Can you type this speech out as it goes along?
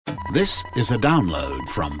This is a download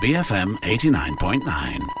from BFM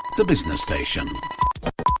 89.9, the business station.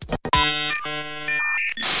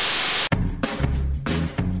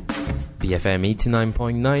 BFM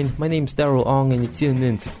 89.9, my name's Daryl Ong and you're tuned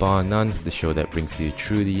in to Bar None, the show that brings you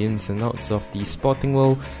through the ins and outs of the sporting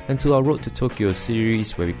world and to our Road to Tokyo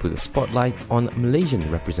series where we put a spotlight on Malaysian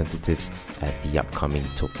representatives at the upcoming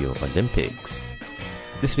Tokyo Olympics.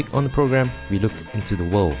 This week on the program, we look into the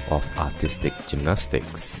world of artistic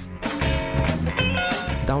gymnastics.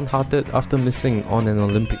 Downhearted after missing on an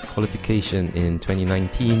Olympics qualification in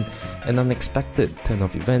 2019, an unexpected turn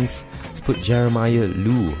of events has put Jeremiah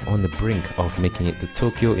Liu on the brink of making it to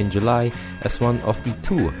Tokyo in July as one of the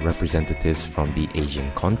two representatives from the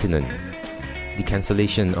Asian continent. The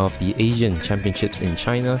cancellation of the Asian Championships in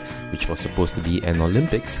China, which was supposed to be an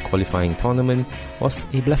Olympics qualifying tournament, was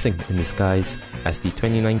a blessing in disguise as the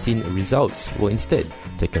 2019 results were instead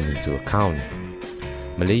taken into account.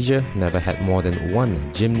 Malaysia never had more than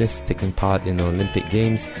one gymnast taking part in the Olympic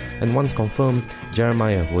Games, and once confirmed,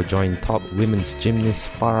 Jeremiah will join top women's gymnast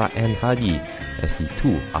Farah Ann Hadi as the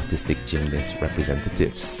two artistic gymnast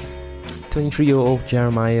representatives. 23-year-old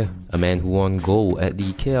Jeremiah, a man who won gold at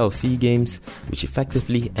the KLC Games, which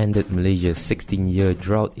effectively ended Malaysia's 16-year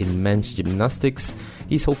drought in men's gymnastics,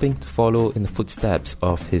 is hoping to follow in the footsteps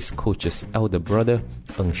of his coach's elder brother,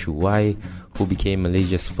 Ng Shu Wai, who became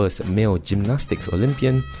Malaysia's first male gymnastics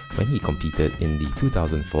Olympian when he competed in the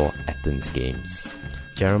 2004 Athens Games.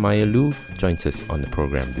 Jeremiah Liu joins us on the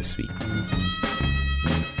program this week.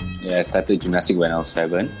 Yeah, I started gymnastics when I was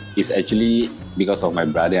 7. It's actually because of my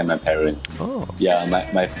brother and my parents. Oh. Yeah,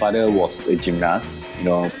 my father was a gymnast,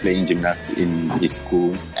 playing gymnastics in his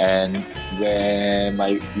school. And when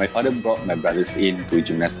my father brought my brothers into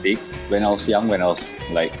gymnastics, when I was young, when I was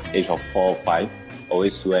like age of 4 or 5,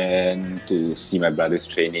 always went to see my brother's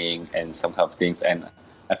training and some kind of things. And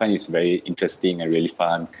I find it's very interesting and really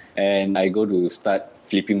fun. And I go to start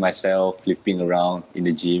flipping around in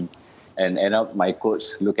the gym. And end up, my coach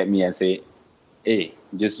look at me and say, "Hey,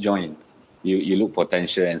 just join. You look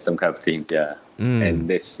potential and some kind of things, yeah." And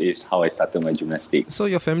this is how I started my gymnastics. So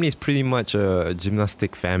your family is pretty much a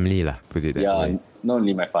gymnastic family, lah, put it that way. Yeah, not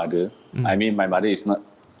only my father. I mean, my mother is not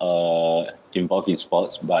involved in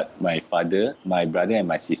sports, but my father, my brother, and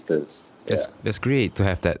my sisters. That's great to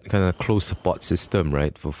have that kind of close support system,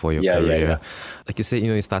 right, for your career. Yeah. Like you said,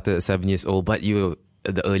 you started at 7 years old, but you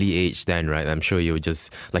at the early age then, right? I'm sure you were just,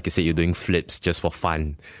 like you said, you're doing flips just for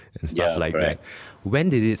fun and stuff like that. When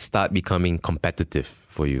did it start becoming competitive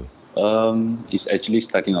for you? It's actually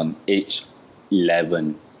starting on age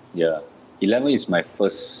 11. Yeah. 11 is my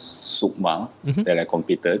first Sukma that I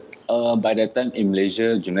competed. By that time in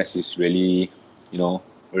Malaysia, gymnastics is really,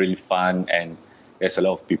 really fun, and there's a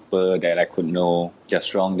lot of people that I could know. They're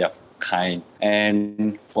strong, they're kind.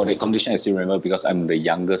 And for the competition, I still remember because I'm the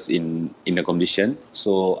youngest in the competition.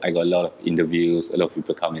 So I got a lot of interviews, a lot of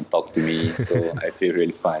people come and talk to me. So I feel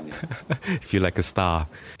really fun. You feel like a star.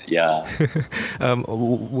 Yeah.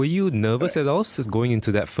 Were you nervous at all going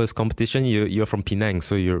into that first competition? You're from Penang,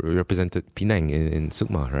 so you represented Penang in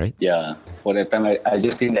Sukma, right? Yeah. For that time, I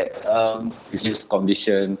just think that it's just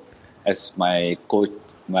competition. As my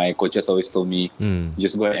coaches always told me,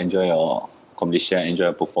 just go and enjoy your competition, enjoy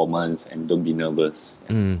your performance, and don't be nervous.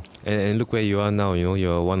 And look where you are now.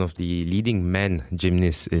 You're one of the leading men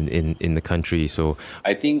gymnasts in the country. So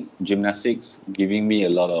I think gymnastics giving me a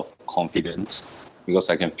lot of confidence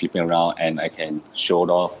because I can flip around and I can show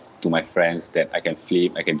it off to my friends that I can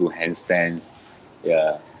flip, I can do handstands.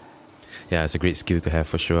 Yeah, it's a great skill to have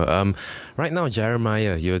for sure. Right now,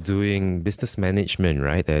 Jeremiah, you're doing business management,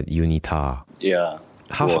 right, at UNITAR? Yeah,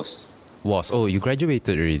 Oh, you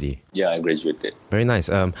graduated already? Yeah, I graduated. Very nice.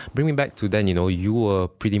 Bring me back to then, you were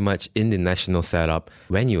pretty much in the national setup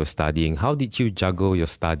when you were studying. How did you juggle your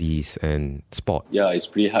studies and sport? Yeah, it's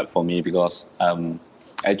pretty hard for me because I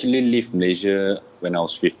actually left Malaysia when I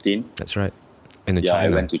was 15. That's right. And China. I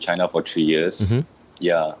went to China for 3 years.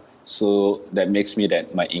 Yeah, so that makes me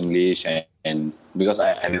that my English and because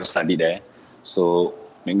I never studied there, so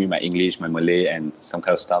make me my English, my Malay and some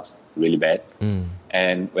kind of stuff really bad.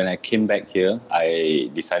 And when I came back here, I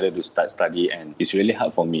decided to start study, and it's really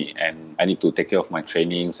hard for me. And I need to take care of my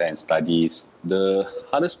trainings and studies. The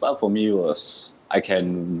hardest part for me was I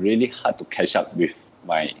can really hard to catch up with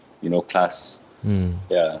my, class.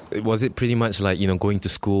 Yeah. Was it pretty much like, going to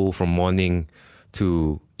school from morning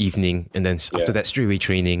to evening, and then after that straight away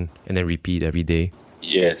training, and then repeat every day?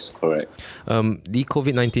 Yes, correct. The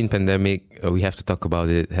COVID-19 pandemic, we have to talk about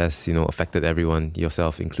it, has affected everyone,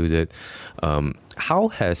 yourself included. How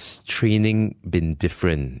has training been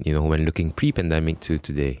different, when looking pre-pandemic to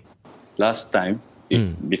today? Last time,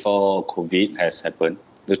 before COVID has happened,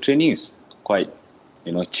 the training is quite,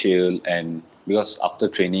 chill, and because after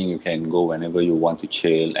training you can go whenever you want to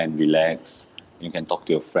chill and relax. You can talk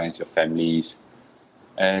to your friends, your families,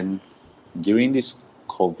 and during this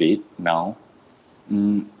COVID now,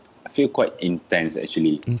 I feel quite intense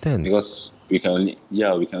actually. Intense because we can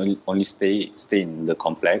only stay in the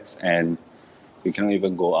complex, and we cannot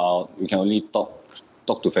even go out. We can only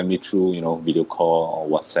talk to family through video call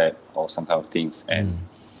or WhatsApp or some kind of things, and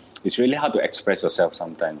it's really hard to express yourself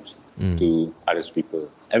sometimes to others people.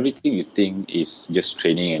 Everything you think is just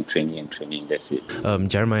training and training and training. That's it.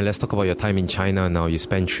 Jeremiah, let's talk about your time in China now. You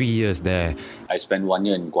spent 3 years there. I spent 1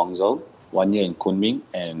 year in Guangzhou, 1 year in Kunming,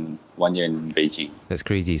 and 1 year in Beijing. That's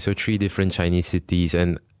crazy. So 3 different Chinese cities,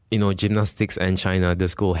 and gymnastics and China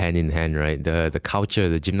does go hand in hand, right? The culture,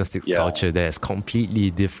 the gymnastics culture there is completely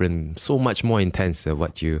different, so much more intense than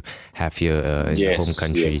what you have here in the home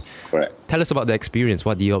country. Yes, correct. Tell us about the experience.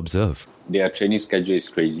 What do you observe? Their training schedule is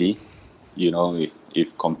crazy, if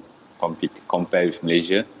compare with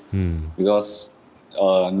Malaysia. Because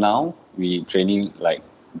now we training like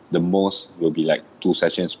the most will be like 2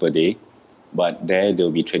 sessions per day. But there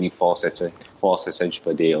they'll be training 4 sessions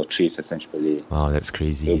per day or 3 sessions per day. Wow, that's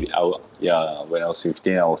crazy. When I was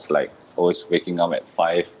 15, I was like always waking up at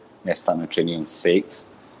 5, then start my training at 6,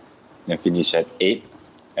 then finish at 8.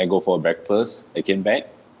 I go for breakfast, I came back,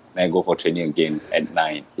 then I go for training again at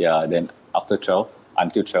 9. Yeah, then after 12,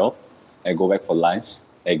 until 12, I go back for lunch,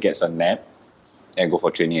 I get some nap, and I go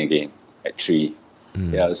for training again at 3.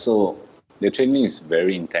 Yeah, so the training is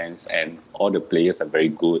very intense, and all the players are very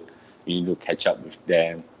good. You need to catch up with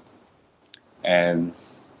them, and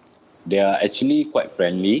they are actually quite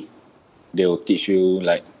friendly. They will teach you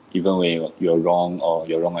like even when you're wrong or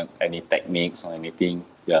you're wrong at any techniques or anything.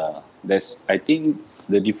 Yeah, I think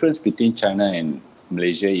the difference between China and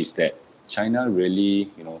Malaysia is that China really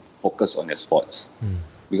focus on their sports,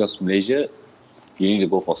 because Malaysia you need to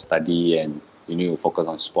go for study and you need to focus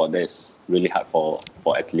on sport. That's really hard for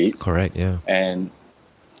athletes. Correct. Yeah. And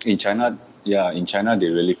in China, they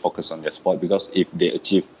really focus on their sport, because if they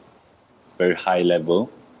achieve very high level,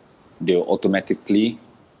 they'll automatically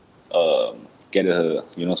get a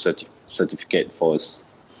certificate for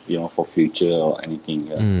for future or anything.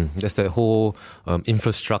 Yeah. There's that whole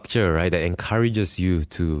infrastructure, right, that encourages you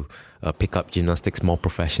to pick up gymnastics more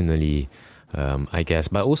professionally. I guess,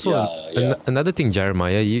 but also another thing,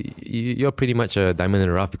 Jeremiah, you're pretty much a diamond in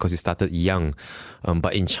the rough because you started young,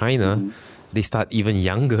 but in China, they start even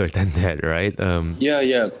younger than that, right?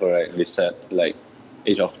 Correct. They start like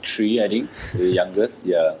age of 3, I think, the youngest.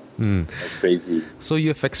 Yeah, that's crazy. So you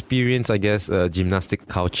have experienced, I guess, gymnastic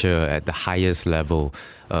culture at the highest level.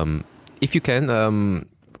 If you can,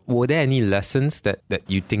 were there any lessons that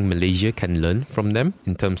you think Malaysia can learn from them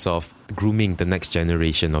in terms of grooming the next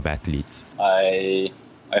generation of athletes? I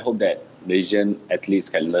hope that Malaysian athletes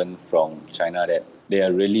can learn from China that they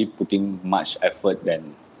are really putting much effort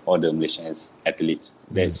than all the Malaysian athletes.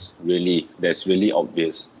 That's really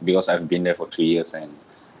obvious, because I've been there for 3 years and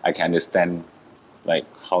I can understand like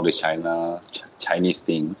how the Chinese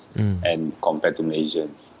things and compared to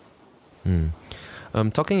Malaysians.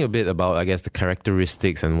 Talking a bit about, I guess, the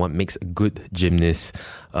characteristics and what makes a good gymnast,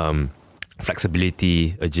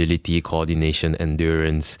 flexibility, agility, coordination,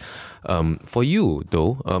 endurance. For you,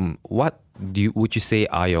 though, what would you say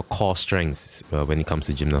are your core strengths when it comes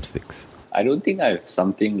to gymnastics? I don't think I have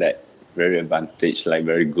something like very advantage, like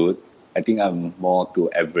very good. I think I'm more to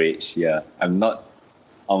average. Yeah,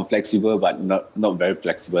 I'm flexible, but not very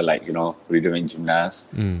flexible, like rhythm and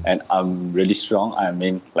gymnast. And I'm really strong. I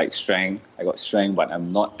mean, like strength. I got strength, but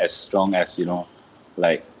I'm not as strong as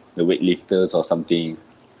like the weightlifters or something.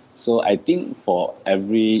 So I think for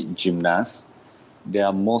every gymnast, they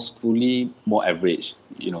are mostly more average.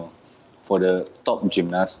 For the top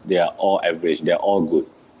gymnasts, they are all average. They are all good.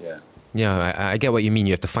 Yeah. Yeah, I get what you mean.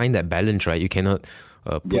 You have to find that balance, right? You cannot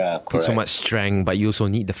put so much strength, but you also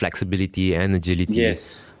need the flexibility and agility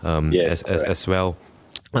as well.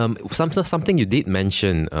 Something you did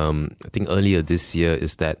mention, I think earlier this year,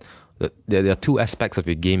 is that there are 2 aspects of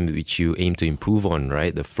your game which you aim to improve on,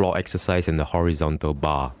 right? The floor exercise and the horizontal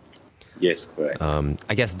bar. Yes, correct.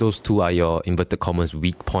 I guess those 2 are your inverted commas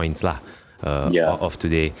weak points of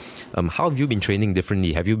today. How have you been training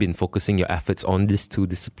differently? Have you been focusing your efforts on these 2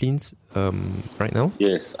 disciplines right now?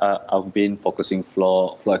 Yes, I've been focusing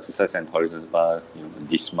floor exercise and horizontal bar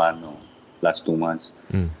this month or last 2 months,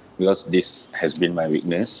 because this has been my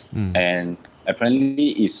weakness, and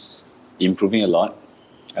apparently it's improving a lot.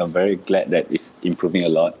 I'm very glad that it's improving a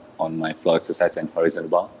lot on my floor exercise and horizontal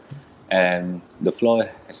bar, and the floor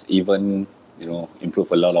has even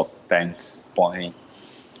improve a lot of tanks, point,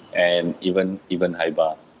 and even high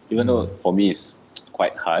bar. Even though for me it's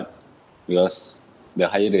quite hard because the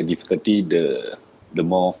higher the difficulty, the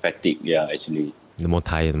more fatigue. Yeah, actually. The more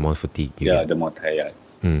tired, the more fatigue. The more tired.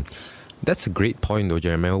 That's a great point, though,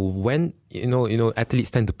 Jeremiah. When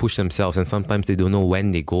athletes tend to push themselves, and sometimes they don't know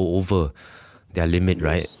when they go over their limit,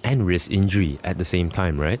 right? And risk injury at the same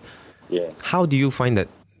time, right? Yes. How do you find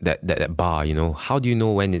that bar? How do you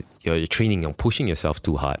know when you're training or pushing yourself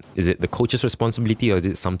too hard? Is it the coach's responsibility, or is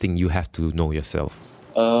it something you have to know yourself?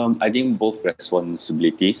 I think both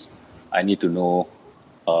responsibilities. I need to know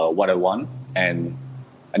what I want, and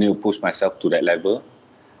I need to push myself to that level.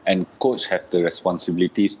 And coach have the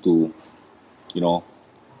responsibilities to,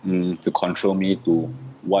 to control me to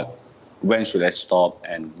when should I stop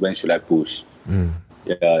and when should I push.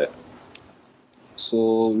 Yeah.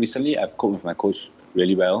 So recently I've coped with my coach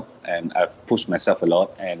really well, and I've pushed myself a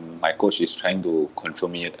lot, and my coach is trying to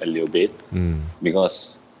control me a little bit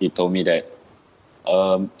because he told me that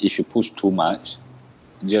if you push too much,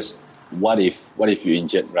 just what if you're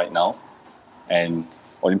injured right now, and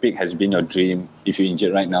Olympic has been your dream. If you're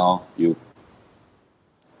injured right now, you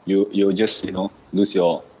just lose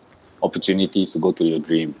your opportunities to go to your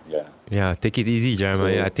dream. Yeah, take it easy,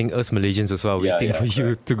 Jeremiah. So, I think us Malaysians also are waiting for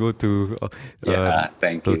you to go to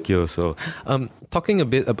Tokyo. You. So, talking a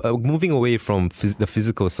bit about moving away from the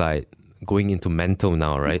physical side, going into mental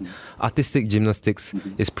now, right? Artistic gymnastics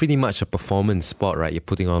is pretty much a performance sport, right? You're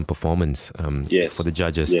putting on performance for the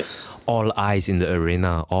judges. Yes. All eyes in the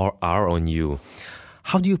arena are on you.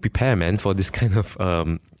 How do you prepare, man, for this kind of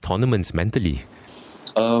tournaments mentally?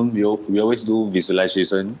 We always do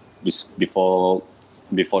visualization before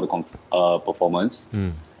the performance.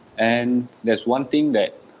 And there's one thing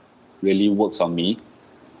that really works on me.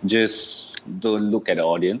 Just don't look at the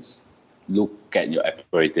audience. Look at your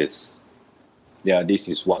apparatus. Yeah, this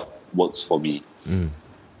is what works for me.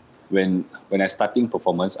 When I starting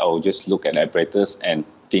performance, I will just look at the apparatus and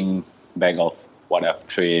think back of what I've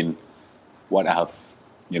trained, what I have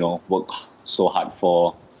worked so hard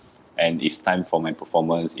for, and it's time for my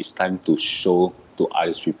performance. It's time to show to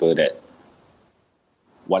other people that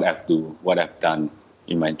what I've done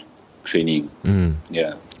in my training.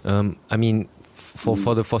 Yeah. I mean,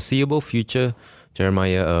 for the foreseeable future,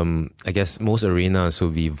 Jeremiah, I guess most arenas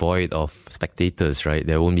will be void of spectators, right?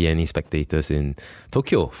 There won't be any spectators in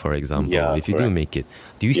Tokyo, for example, if you do make it.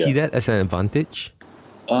 Do you see that as an advantage?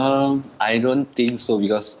 I don't think so,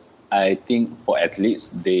 because I think for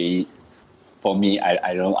athletes, for me,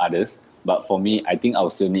 I don't know others, but for me, I think I'll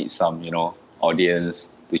still need some, audience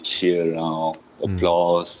to cheer around,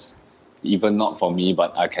 applause. Even not for me,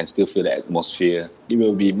 but I can still feel the atmosphere. It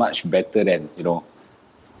will be much better than,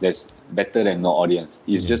 there's better than no audience.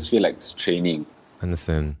 It just feel like it's training.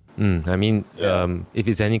 Understand. I mean, if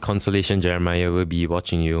it's any consolation, Jeremiah will be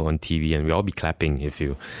watching you on TV, and we'll all be clapping if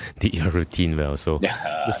you did your routine well. So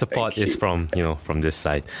the support is from this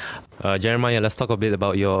side. Jeremiah, let's talk a bit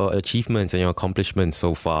about your achievements and your accomplishments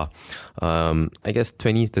so far. I guess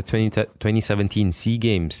the 2017 SEA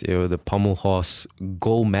Games, you're the pommel horse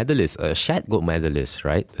gold medalist, a shared gold medalist,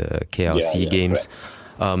 right? The KL SEA Games.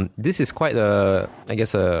 This is quite a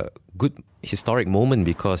good historic moment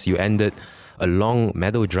because you ended a long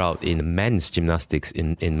medal drought in men's gymnastics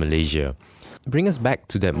in Malaysia. Bring us back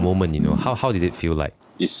to that moment, how did it feel like?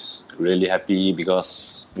 It's really happy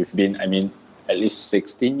because we've been, at least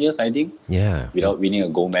 16 years, I think. Yeah. Without winning a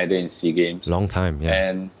gold medal in SEA Games. Long time, yeah.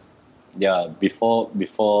 And before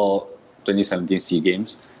 2017 SEA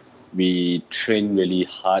Games, we trained really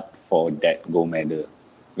hard for that gold medal.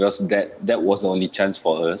 Because that was the only chance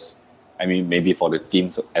for us. Maybe for the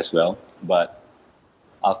teams as well. But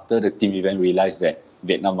after the team event, realized that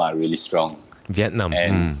Vietnam are really strong. Vietnam.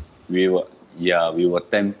 And we were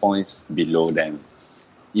 10 points below them.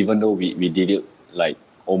 Even though we did it like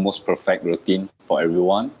almost perfect routine for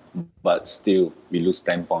everyone, but still we lose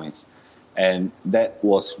 10 points. And that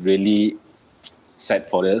was really sad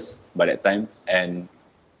for us by that time. And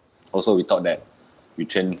also we thought that we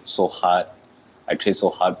trained so hard. I trained so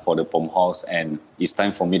hard for the pommel horse, and it's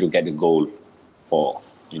time for me to get the goal for,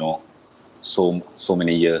 so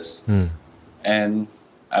many years. And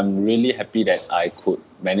I'm really happy that I could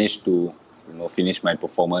manage to finish my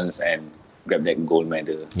performance and grab that gold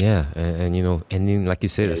medal. Yeah, and ending, like you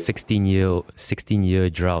said, a 16-year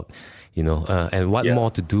drought, and what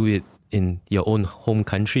more to do it in your own home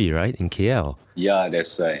country, right, in KL. Yeah,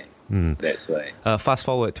 that's right. That's right. Fast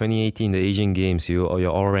forward 2018, the Asian Games, your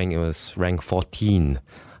all rank was ranked 14.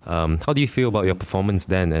 How do you feel about your performance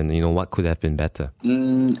then, and what could have been better?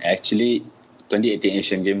 Actually, 2018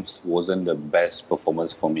 Asian Games wasn't the best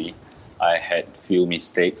performance for me. I had few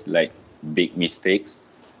mistakes, like big mistakes,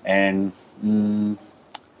 and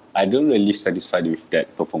I don't really satisfied with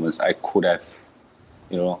that performance. I could have,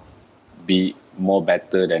 be more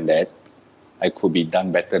better than that. I could be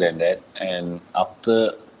done better than that. And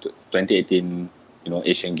after 2018,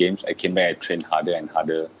 Asian Games, I came back. I trained harder and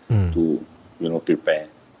harder to,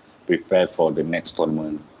 prepare for the next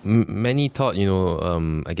tournament. Many thought,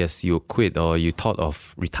 I guess you quit or you thought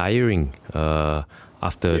of retiring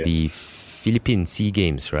after the Philippine SEA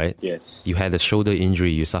Games, right? Yes. You had a shoulder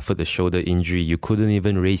injury. You suffered a shoulder injury. You couldn't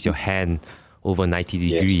even raise your hand over 90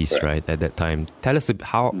 degrees, right, at that time. Tell us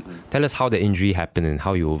how the injury happened and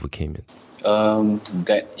how you overcame it.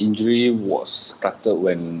 That injury was started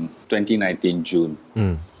when 2019 June.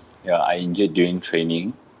 Yeah, I injured during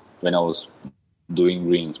training when I was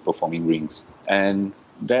doing performing rings. And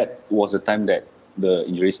that was the time that the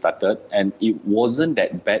injury started, and it wasn't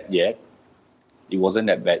that bad yet.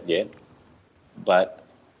 But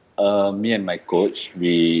me and my coach,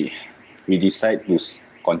 we decided to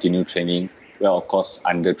continue training. Well, of course,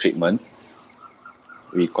 under treatment.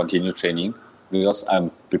 We continue training because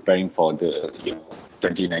I'm preparing for the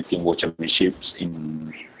 2019 World Championships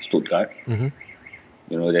in Stuttgart.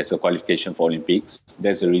 There's a qualification for Olympics.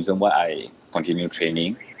 That's the reason why I continue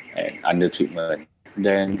training and under treatment.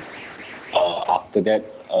 Then after that,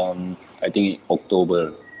 I think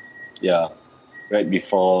October, right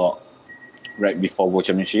before World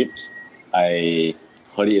Championships, I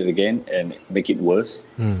hurt it again and make it worse.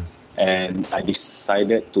 And I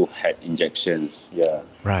decided to have injections. Yeah.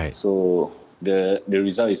 Right. So the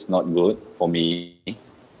result is not good for me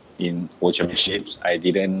in World Championships. I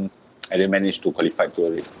didn't manage to qualify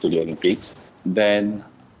to the Olympics. Then,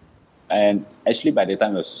 and actually by the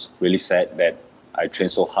time I was really sad that I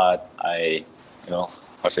trained so hard. I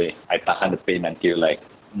tahan the pain until I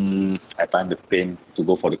tahan the pain to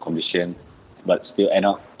go for the competition, but still end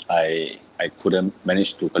up I couldn't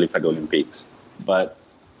manage to qualify the Olympics. But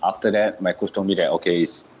after that, my coach told me that okay,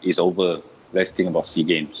 it's over. Let's think about SEA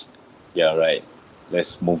Games. Yeah, right.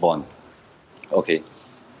 Let's move on. Okay.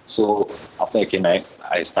 So after I came back,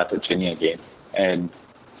 I started training again, and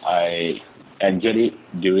I injured it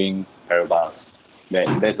during Parabas.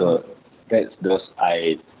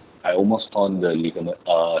 I almost torn the ligament,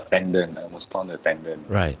 tendon. I almost torn the tendon.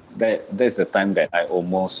 Right. That's the time that I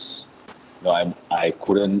almost, I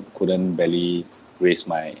couldn't barely raise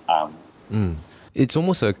my arm. It's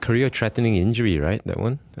almost a career-threatening injury, right? That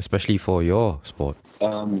one, especially for your sport.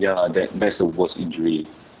 That's the worst injury.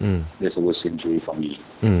 That's the worst injury for me.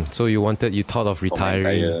 So you thought of retiring. For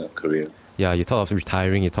my entire career. Yeah, you thought of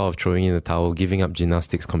retiring. You thought of throwing in the towel, giving up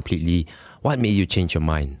gymnastics completely. What made you change your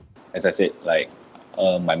mind? As I said,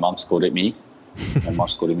 my mom scolded me. My mom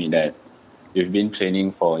scolded me that you've been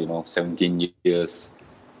training for 17 years,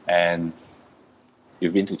 and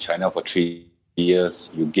you've been to China for 3 years.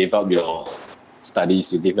 You gave up your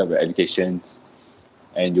studies, you gave up your education,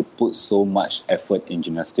 and you put so much effort in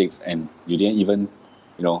gymnastics, and you didn't even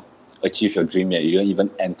achieve your dream yet. You didn't even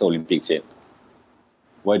enter Olympics yet.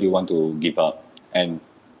 Why do you want to give up? And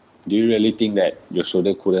do you really think that your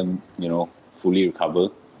shoulder couldn't fully recover?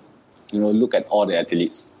 Look at all the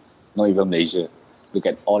athletes, not even Malaysia. Look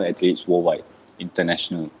at all the athletes worldwide,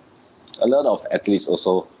 international. A lot of athletes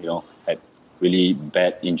also, had really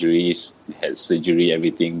bad injuries, had surgery,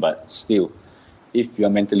 everything. But still, if you are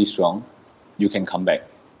mentally strong, you can come back.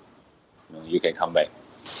 You can come back.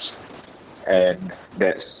 And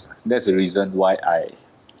that's the reason why I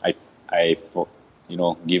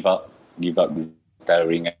give up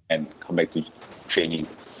retiring and come back to training.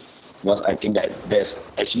 Because I think that there's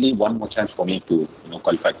actually one more chance for me to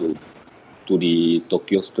qualify to the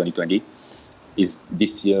Tokyo 2020 is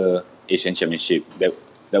this year Asian Championship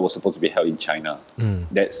that was supposed to be held in China.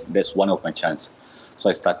 That's one of my chance. So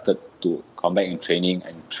I started to come back in training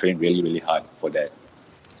and train really, really hard for that.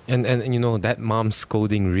 And that mom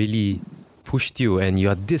scolding really pushed you, and you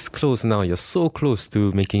are this close now. You're so close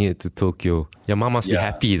to making it to Tokyo. Your mom must be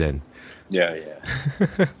happy then. Yeah.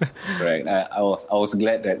 Right. I was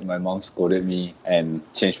glad that my mom scolded me and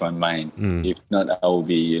changed my mind. If not, I would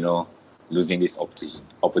be, losing these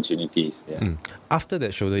opportunities. Yeah. After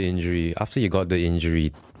that shoulder injury, after you got the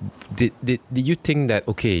injury, did you think that,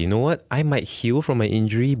 okay, you know what, I might heal from my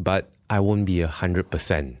injury, but I won't be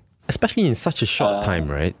 100%, especially in such a short time,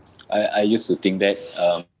 right? I used to think that.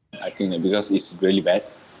 I think that because it's really bad,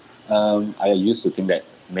 I used to think that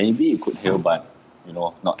maybe it could heal, but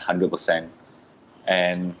not 100%.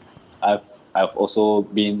 And I've also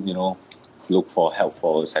been look for help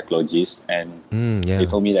for psychologists, and they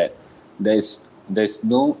told me that there's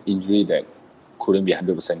no injury that couldn't be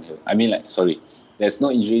 100% healed. I mean, there's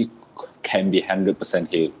no injury can be 100%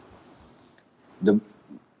 healed.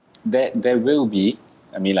 There will be,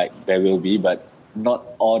 but not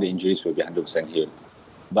all the injuries will be 100% healed.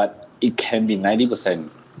 But it can be 90%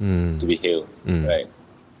 to be healed, right?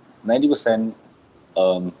 90%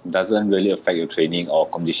 doesn't really affect your training or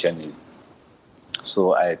conditioning.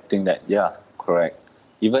 So I think that, yeah, correct.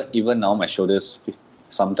 Even now, my shoulders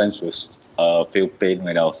sometimes will feel pain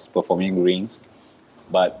when I was performing rings.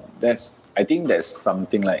 But I think that's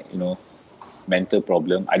something like, mental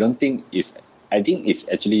problem. I think it's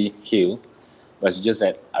actually healed, but it's just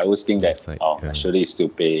that I always think that my shoulder is still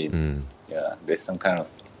pain. Yeah, there's some kind of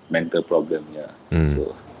mental problem. Yeah.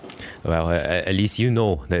 So, well, at least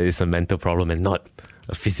that it's a mental problem and not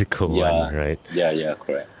a physical one, right? Yeah,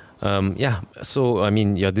 correct. So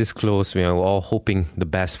you're this close. We're all hoping the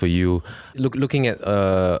best for you. Looking at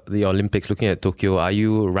the Olympics, looking at Tokyo, are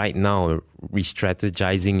you right now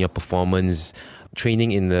re-strategizing your performance,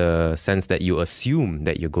 training in the sense that you assume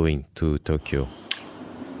that you're going to Tokyo?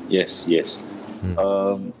 Yes.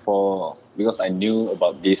 Because I knew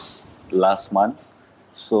about this last month,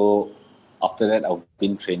 so after that I've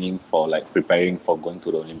been training for preparing for going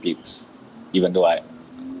to the Olympics, even though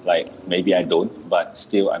maybe I don't, but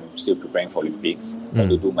I'm still preparing for Olympics. I want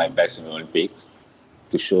to do my best in the Olympics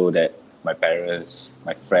to show that my parents,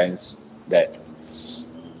 my friends, that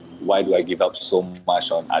why do I give up so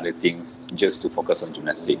much on other things just to focus on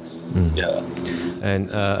gymnastics? Yeah. And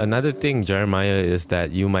another thing, Jeremiah, is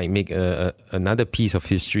that you might make another piece of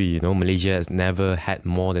history. Malaysia has never had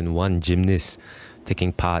more than one gymnast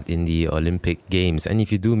taking part in the Olympic Games. And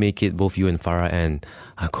if you do make it, both you and Farah Ann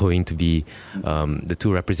are going to be the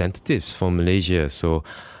two representatives for Malaysia. So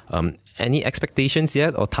any expectations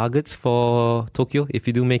yet or targets for Tokyo if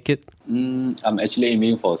you do make it? I'm actually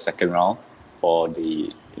aiming for second round for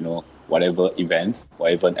the, whatever events,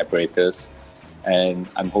 whatever apparatus. And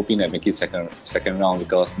I'm hoping I make it second round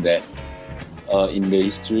because that in the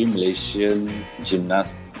history, Malaysian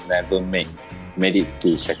gymnasts never made it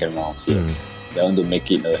to second round here. They want to make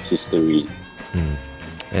it a history.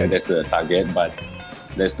 That's a target, but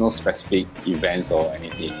there's no specific events or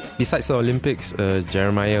anything. Besides the Olympics,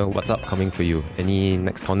 Jeremiah, what's upcoming for you? Any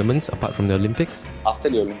next tournaments apart from the Olympics? After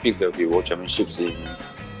the Olympics, there will be World Championships in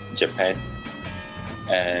Japan.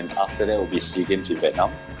 And after that will be SEA Games in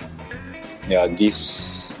Vietnam. Yeah,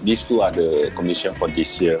 these two are the competition for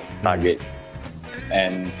this year target.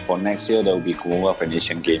 And for next year, there will be Commonwealth and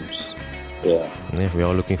Asian Games. Yeah, we're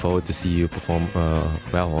all looking forward to see you perform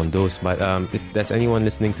well on those. But if there's anyone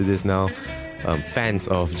listening to this now, fans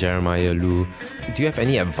of Jeremiah Loo, do you have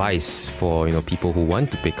any advice for people who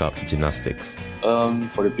want to pick up gymnastics?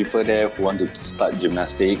 For the people there who want to start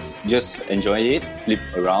gymnastics, just enjoy it, flip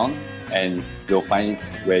around, and you'll find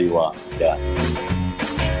where you are. Yeah.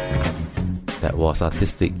 That was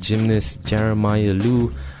artistic gymnast Jeremiah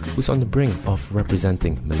Loo, who's on the brink of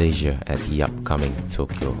representing Malaysia at the upcoming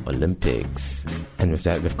Tokyo Olympics. And with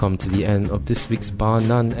that, we've come to the end of this week's Bar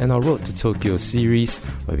None and our Road to Tokyo series,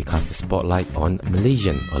 where we cast the spotlight on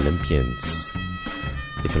Malaysian Olympians.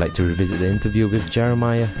 If you'd like to revisit the interview with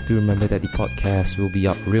Jeremiah, do remember that the podcast will be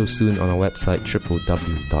up real soon on our website www.bfm.my.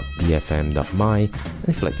 And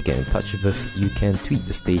if you'd like to get in touch with us, you can tweet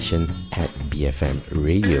the station at BFM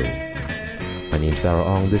Radio. My name's Sarah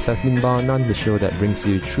Ong. This has been Bar None, the show that brings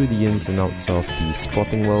you through the ins and outs of the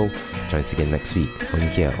sporting world. Join us again next week, only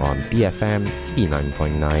here on BFM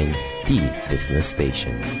 89.9, the business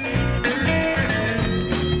station.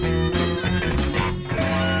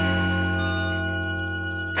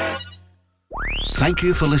 Thank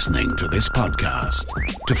you for listening to this podcast.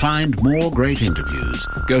 To find more great interviews,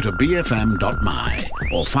 go to bfm.my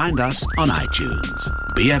or find us on iTunes.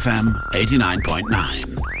 BFM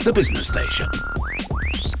 89.9, the business station.